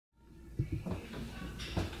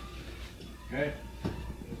Okay.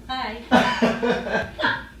 Hi.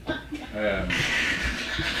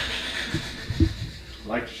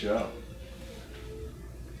 Like the show.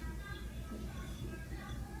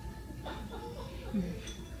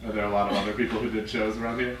 Are there a lot of other people who did shows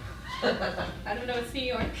around here? I don't know, it's New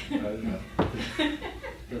York. I don't know.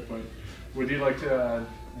 Good point. Would you like to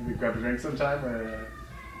maybe grab a drink sometime, or?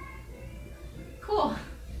 Cool.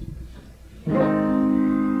 Yeah.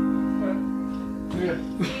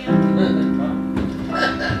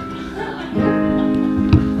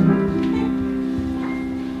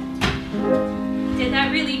 Did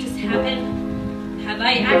that really just happen? Have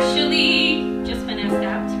I actually just been asked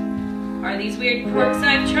out? Are these weird quirks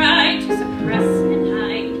I've tried to suppress and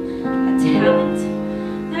hide a talent